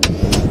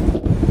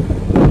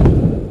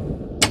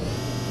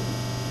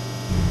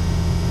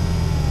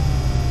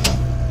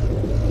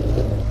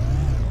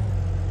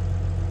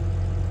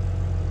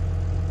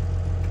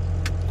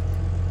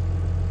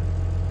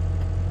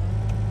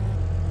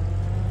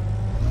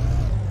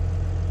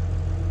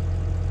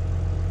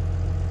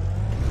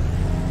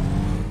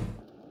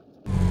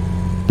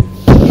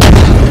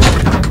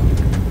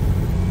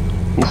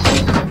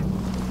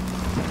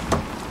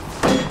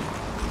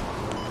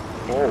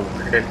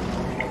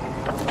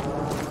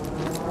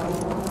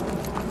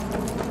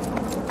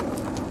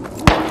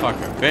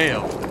 Fucking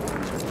fail.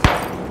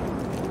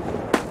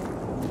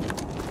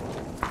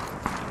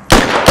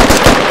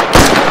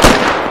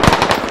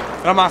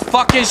 Got my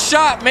fucking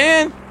shot,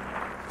 man.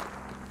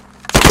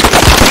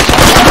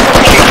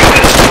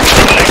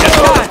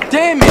 God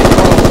damn it,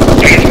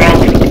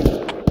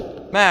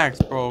 bro. Max,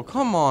 bro,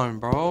 come on,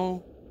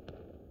 bro.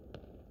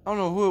 I don't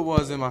know who it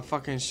was in my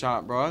fucking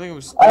shot, bro. I think it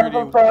was 30.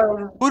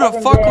 Who the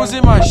fuck was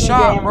in my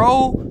shot,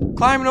 bro?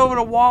 Climbing over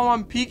the wall,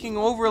 I'm peeking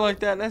over like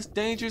that. That's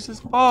dangerous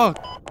as fuck.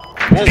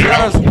 Just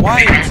got us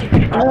wiped. You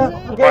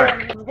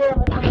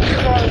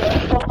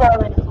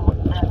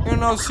don't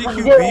know how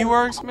CQB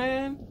works,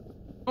 man?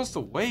 What's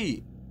the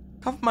weight?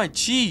 Cover my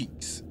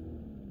cheeks.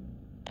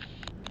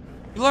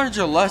 You learned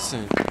your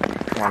lesson.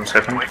 1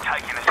 second.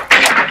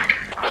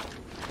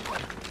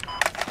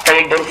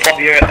 Someone both up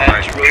here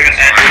at ruins.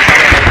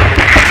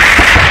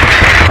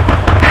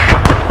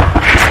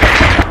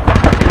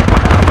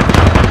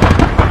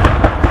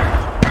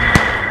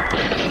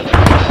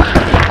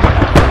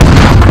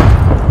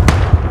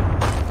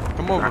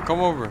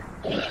 Come over.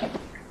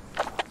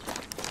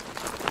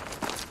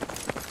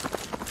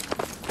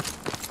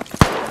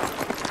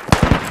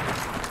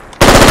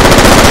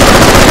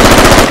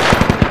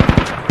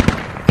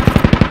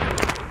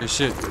 Good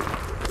shit.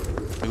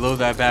 Reload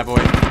that bad boy.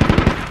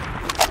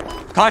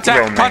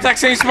 Contact! Contact,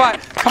 same spot!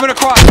 Coming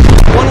across!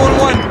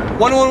 111!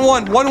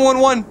 111!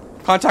 111!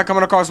 Contact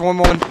coming across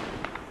 111.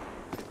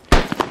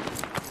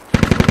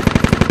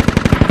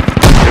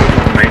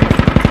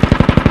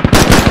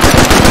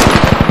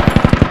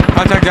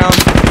 Contact down.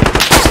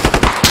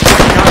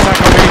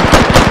 Contact on me.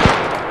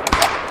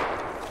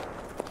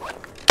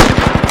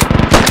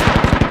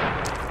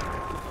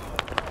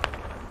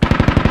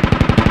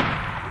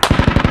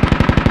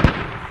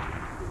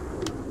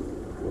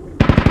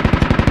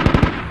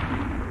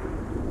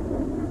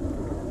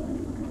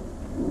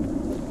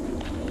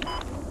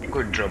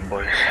 Good job,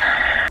 boys.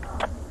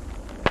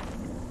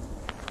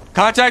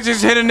 Contact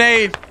just hit a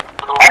nade.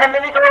 Enemy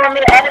on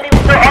me, enemy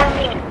on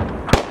me.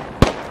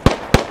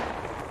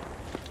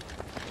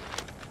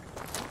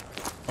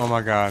 Oh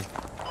my god.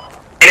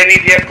 Enemy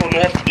vehicle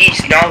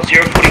northeast now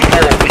 044.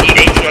 We need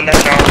 18 on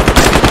that now.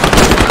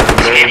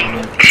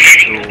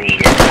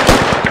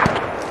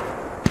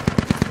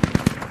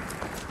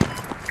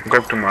 Go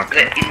to mark.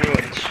 They're in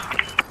ruins.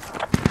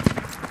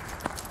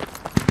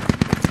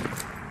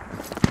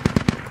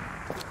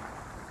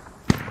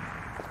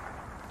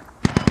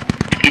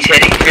 He's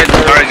heading towards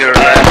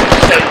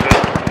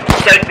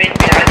Stone bin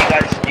behind you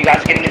guys. You guys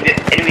are getting an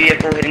enemy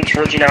vehicle heading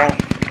towards you now.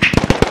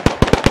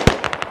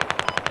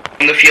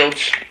 In the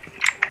fields.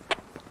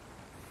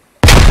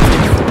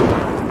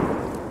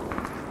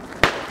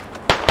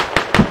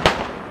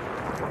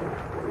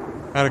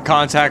 Had a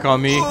contact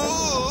on me.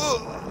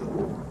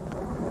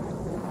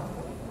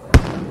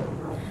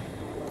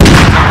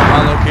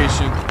 My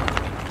location.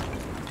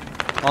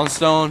 On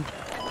stone.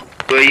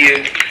 Where are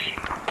you?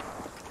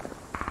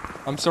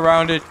 I'm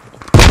surrounded.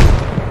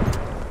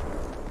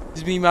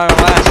 This is me my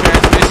last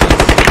transmission.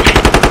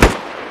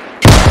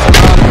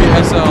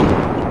 SL.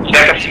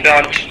 Backup's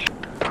inbound.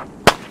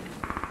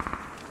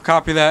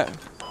 Copy that.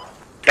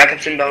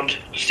 Backup's inbound.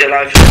 Stay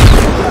alive.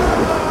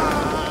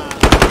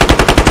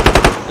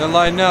 They're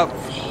lighting up.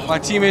 My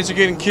teammates are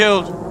getting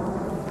killed.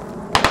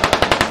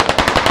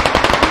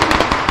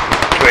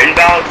 We're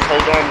inbound.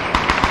 Hold on.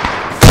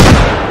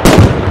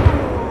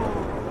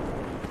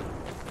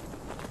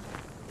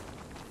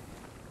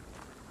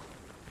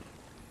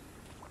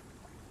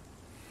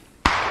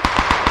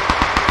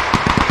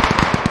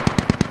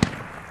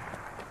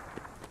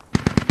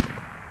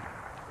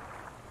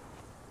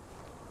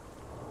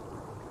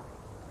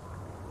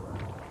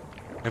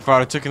 If I would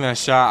have taken that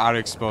shot, I'd have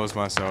exposed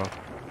myself.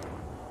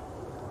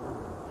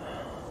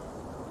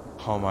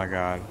 Oh my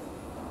god.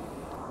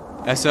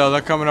 SL,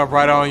 they're coming up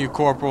right on you,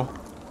 Corporal.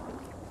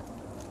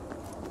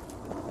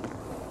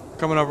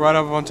 Coming up right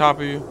up on top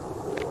of you.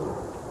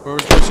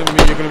 Whoever's pushing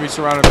me, you're gonna be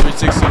surrounded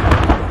 360.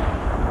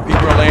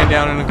 People are laying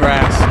down in the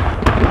grass.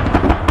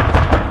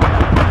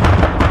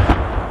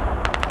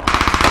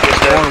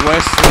 Going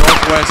west to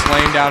northwest,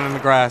 laying down in the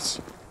grass.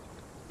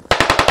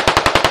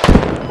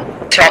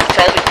 Tell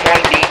the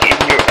command lead in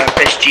your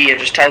PSG and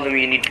just tell them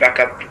you need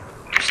backup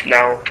just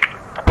now.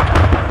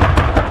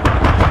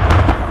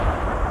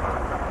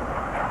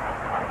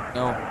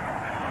 No.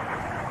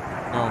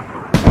 No.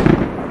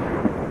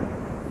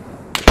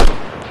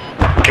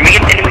 Can we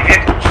get enemy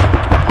vehicles?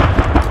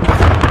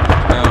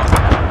 No.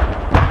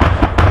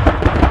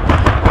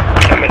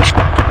 Damn it.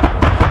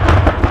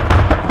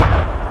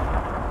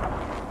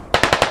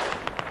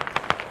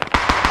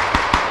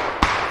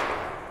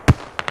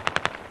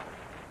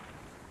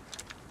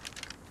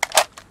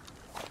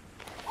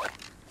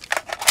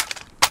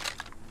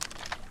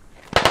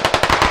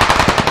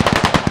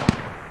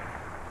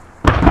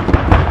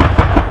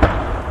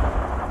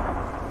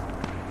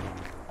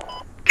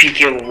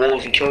 Peeking over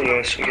walls and killing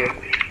us, okay.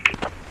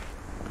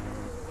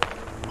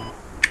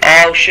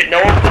 Oh shit,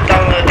 no one put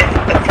down a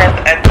fob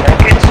at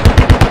markets?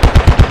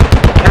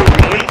 More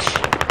ruins?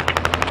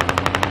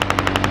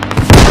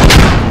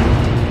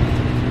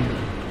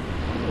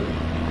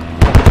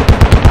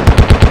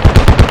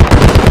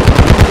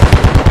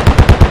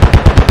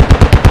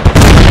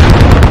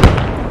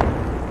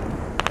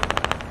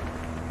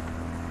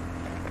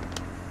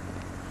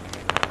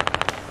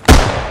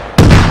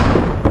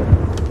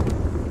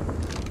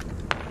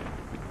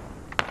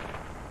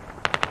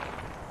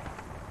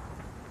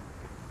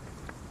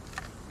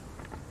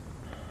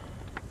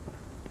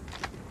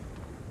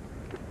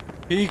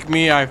 Peek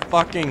me, I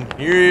fucking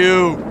hear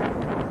you.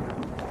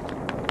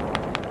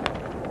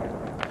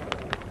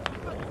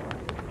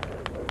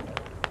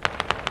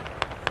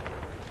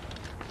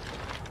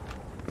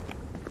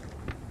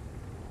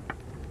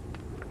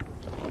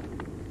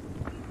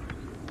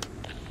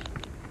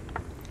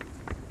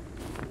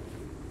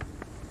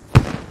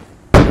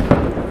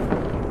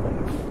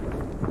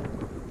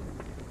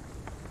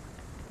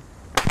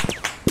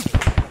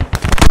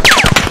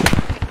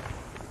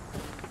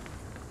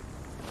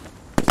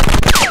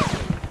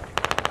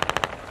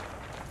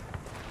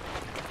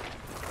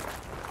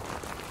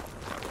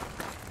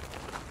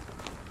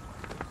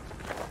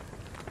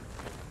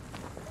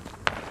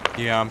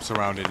 Yeah, I'm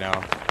surrounded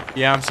now.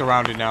 Yeah, I'm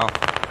surrounded now.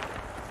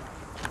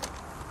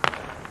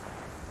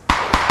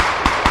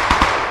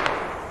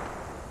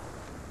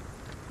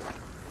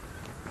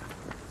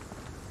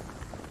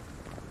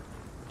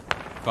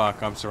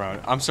 Fuck, I'm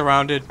surrounded. I'm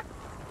surrounded.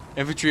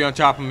 Infantry on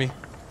top of me.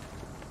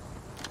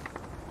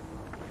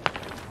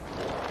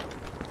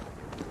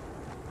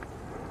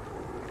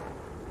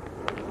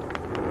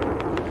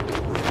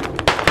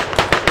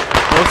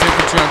 Both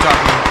infantry on top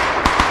of me.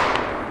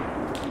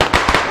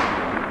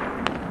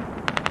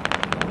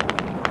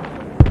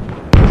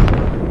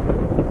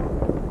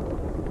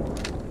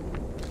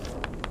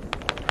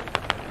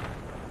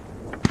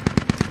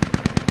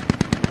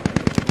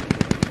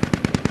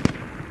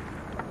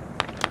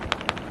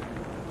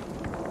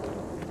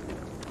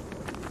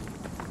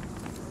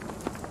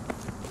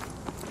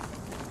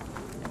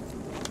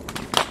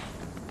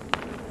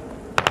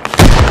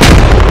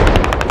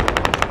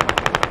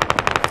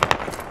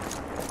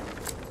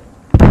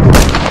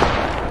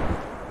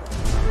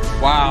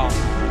 Wow.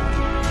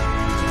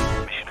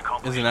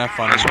 Isn't that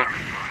funny?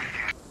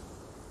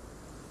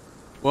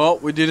 Well,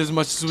 we did as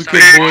much as we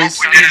could, boys.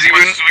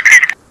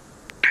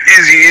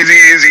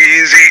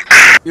 Easy.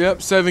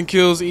 Yep, 7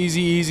 kills,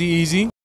 easy.